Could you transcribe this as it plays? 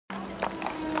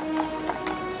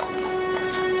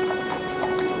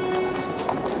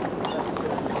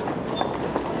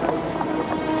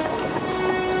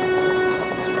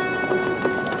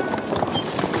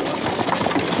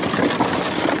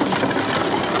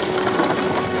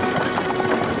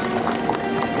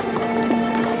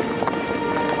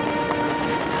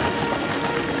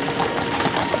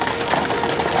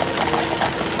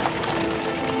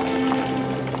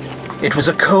It was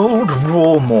a cold,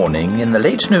 raw morning in the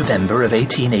late November of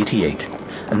 1888,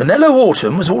 and the mellow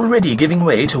autumn was already giving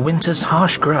way to winter's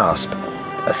harsh grasp.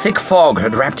 A thick fog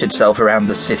had wrapped itself around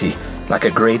the city like a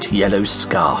great yellow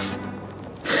scarf.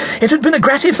 It had been a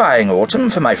gratifying autumn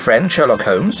for my friend Sherlock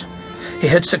Holmes. He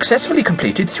had successfully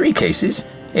completed 3 cases,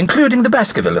 including the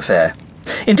Baskerville affair.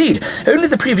 Indeed, only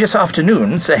the previous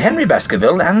afternoon, Sir Henry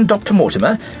Baskerville and Dr.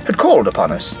 Mortimer had called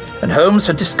upon us, and Holmes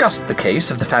had discussed the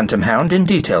case of the Phantom Hound in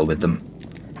detail with them.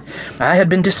 I had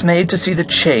been dismayed to see the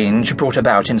change brought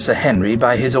about in Sir Henry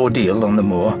by his ordeal on the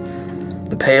moor.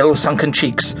 The pale, sunken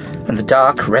cheeks and the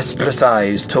dark, restless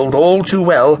eyes told all too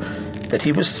well that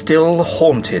he was still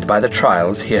haunted by the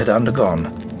trials he had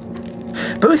undergone.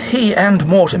 Both he and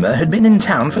Mortimer had been in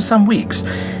town for some weeks,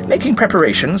 making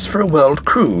preparations for a world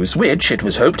cruise which, it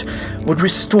was hoped, would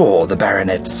restore the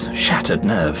baronet's shattered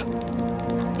nerve.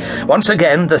 Once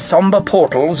again, the sombre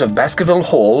portals of Baskerville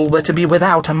Hall were to be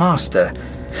without a master.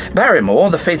 Barrymore,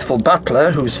 the faithful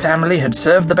butler whose family had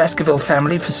served the Baskerville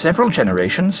family for several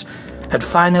generations, had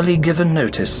finally given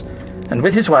notice, and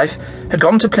with his wife had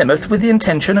gone to Plymouth with the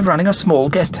intention of running a small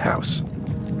guest house.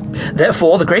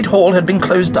 Therefore, the great hall had been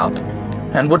closed up,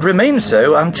 and would remain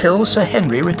so until Sir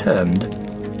Henry returned.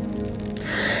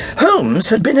 Holmes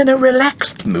had been in a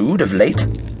relaxed mood of late,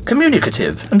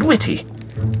 communicative and witty,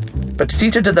 but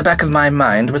seated at the back of my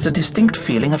mind was a distinct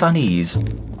feeling of unease.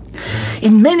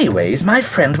 In many ways, my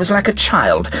friend was like a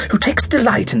child who takes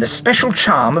delight in the special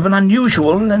charm of an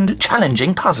unusual and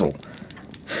challenging puzzle.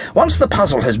 Once the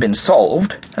puzzle has been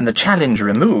solved and the challenge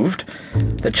removed,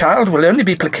 the child will only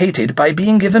be placated by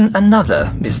being given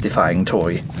another mystifying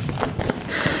toy.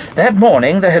 That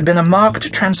morning there had been a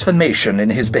marked transformation in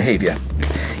his behaviour.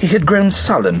 He had grown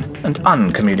sullen and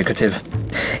uncommunicative.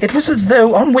 It was as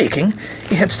though, on waking,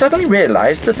 he had suddenly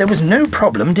realised that there was no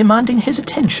problem demanding his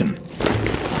attention.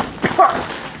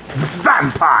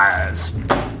 Vampires!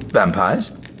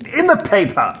 Vampires? In the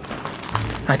paper!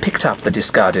 I picked up the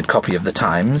discarded copy of the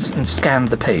Times and scanned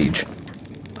the page.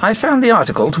 I found the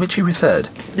article to which he referred.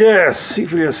 Yes, see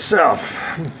for yourself.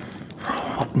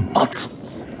 What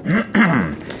nonsense.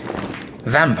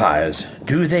 Vampires,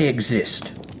 do they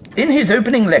exist? In his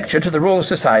opening lecture to the Royal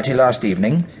Society last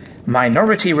evening,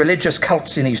 Minority Religious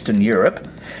Cults in Eastern Europe,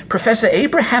 Professor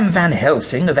Abraham Van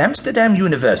Helsing of Amsterdam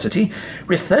University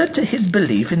referred to his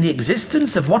belief in the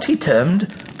existence of what he termed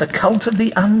the cult of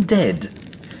the undead,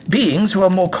 beings who are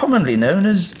more commonly known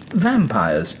as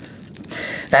vampires.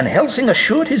 Van Helsing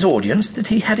assured his audience that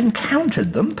he had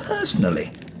encountered them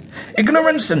personally.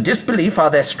 Ignorance and disbelief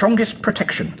are their strongest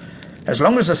protection. As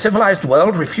long as the civilized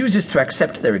world refuses to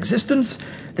accept their existence,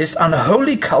 this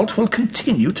unholy cult will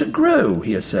continue to grow,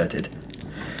 he asserted.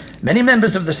 Many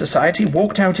members of the society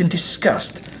walked out in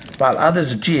disgust, while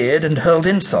others jeered and hurled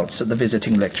insults at the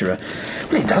visiting lecturer.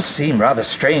 Well, it does seem rather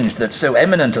strange that so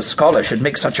eminent a scholar should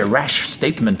make such a rash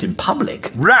statement in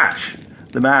public. Rash?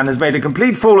 The man has made a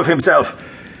complete fool of himself.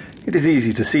 It is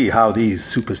easy to see how these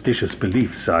superstitious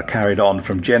beliefs are carried on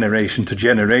from generation to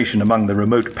generation among the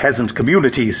remote peasant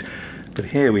communities. But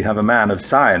here we have a man of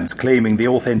science claiming the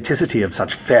authenticity of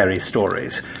such fairy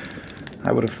stories.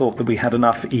 I would have thought that we had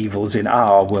enough evils in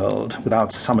our world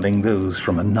without summoning those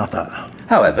from another.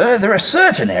 However, there are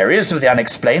certain areas of the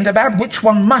unexplained about which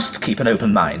one must keep an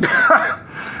open mind.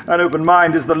 An open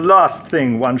mind is the last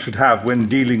thing one should have when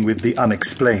dealing with the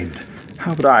unexplained.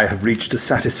 How would I have reached a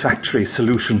satisfactory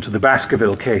solution to the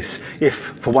Baskerville case if,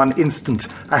 for one instant,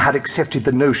 I had accepted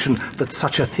the notion that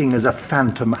such a thing as a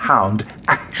phantom hound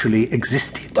actually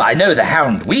existed? I know the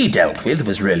hound we dealt with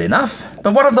was real enough,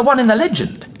 but what of the one in the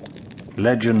legend?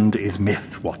 Legend is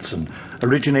myth, Watson,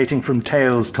 originating from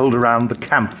tales told around the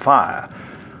campfire.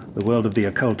 The world of the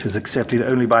occult is accepted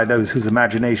only by those whose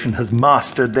imagination has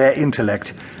mastered their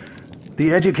intellect.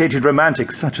 The educated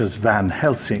romantic, such as Van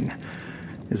Helsing,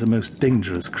 is a most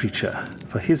dangerous creature,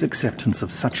 for his acceptance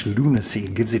of such lunacy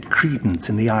gives it credence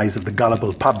in the eyes of the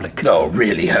gullible public. Oh,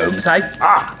 really, Holmes,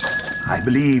 I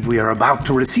believe we are about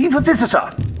to receive a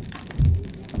visitor.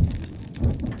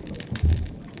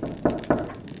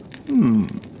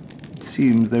 It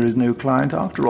seems there is no client after all.